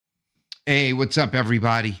Hey, what's up,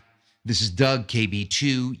 everybody? This is Doug,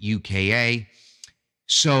 KB2, UKA.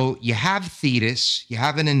 So you have THETIS, you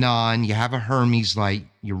have an Anon, you have a Hermes Light,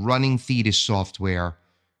 you're running THETIS software.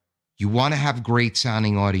 You want to have great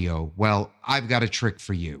sounding audio. Well, I've got a trick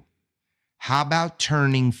for you. How about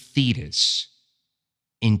turning THETIS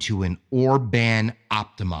into an ORBAN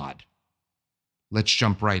OPTIMOD? Let's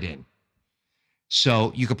jump right in.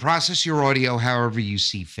 So you can process your audio however you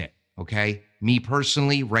see fit, okay? Me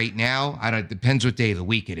personally, right now, it depends what day of the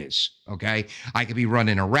week it is, okay? I could be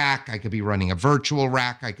running a rack, I could be running a virtual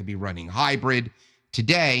rack, I could be running hybrid.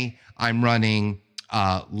 Today, I'm running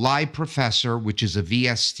Live Professor, which is a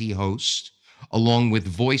VST host, along with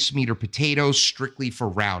Voice Meter Potatoes, strictly for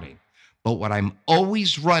routing. But what I'm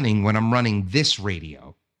always running when I'm running this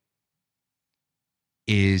radio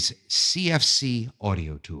is CFC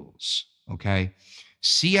Audio Tools, okay?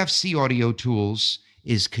 CFC Audio Tools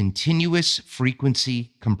is continuous frequency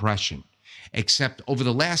compression, except over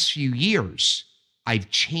the last few years, I've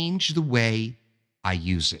changed the way I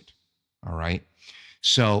use it, all right?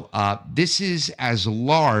 So this is as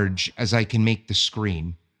large as I can make the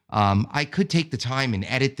screen. I could take the time and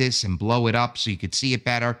edit this and blow it up so you could see it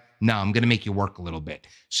better. No, I'm gonna make you work a little bit.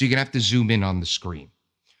 So you're gonna have to zoom in on the screen.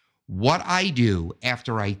 What I do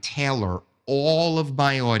after I tailor all of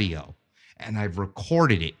my audio, and I've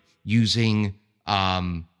recorded it using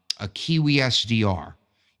a Kiwi SDR.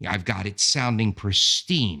 I've got it sounding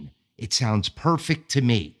pristine. It sounds perfect to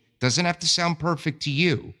me. Doesn't have to sound perfect to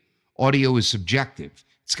you. Audio is subjective.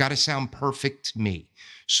 It's got to sound perfect to me.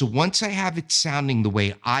 So once I have it sounding the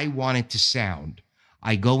way I want it to sound,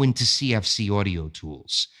 I go into CFC Audio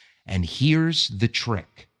Tools. And here's the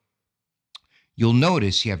trick. You'll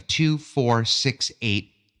notice you have 2, 4, 6,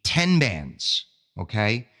 8, 10 bands,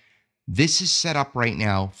 okay? This is set up right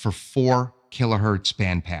now for 4 kilohertz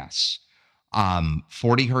bandpass.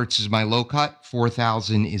 40 hertz is my low cut,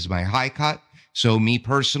 4,000 is my high cut. So me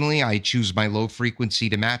personally, I choose my low frequency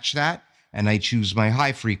to match that, and I choose my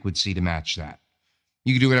high frequency to match that.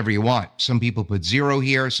 You can do whatever you want. Some people put 0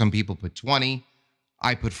 here, some people put 20,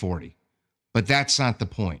 I put 40. But that's not the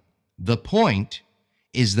point. The point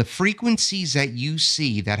is the frequencies that you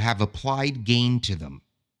see that have applied gain to them.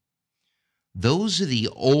 Those are the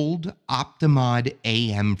old OptiMod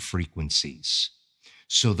AM frequencies.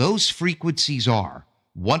 So those frequencies are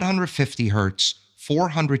 150 hertz,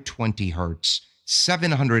 420 hertz,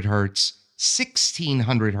 700 hertz,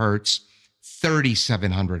 1600 hertz,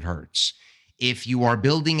 3700 hertz. If you are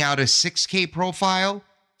building out a 6K profile,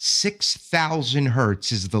 6000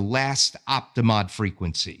 hertz is the last OptiMod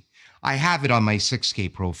frequency. I have it on my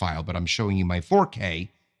 6K profile, but I'm showing you my 4K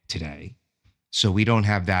today, so we don't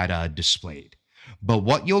have that displayed. But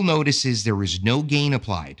what you'll notice is there is no gain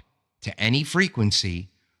applied to any frequency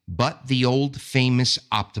but the old famous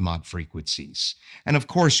OptiMod frequencies. And of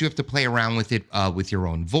course, you have to play around with it with your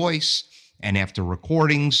own voice and after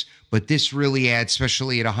recordings, but this really adds,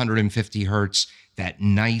 especially at 150 hertz, that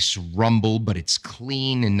nice rumble, but it's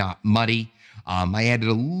clean and not muddy. I added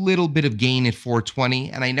a little bit of gain at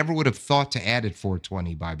 420, and I never would have thought to add at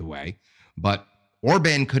 420, by the way. But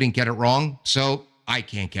Orban couldn't get it wrong, so I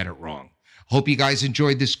can't get it wrong. Hope you guys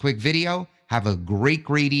enjoyed this quick video. Have a great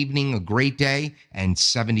evening, a great day, and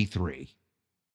 73.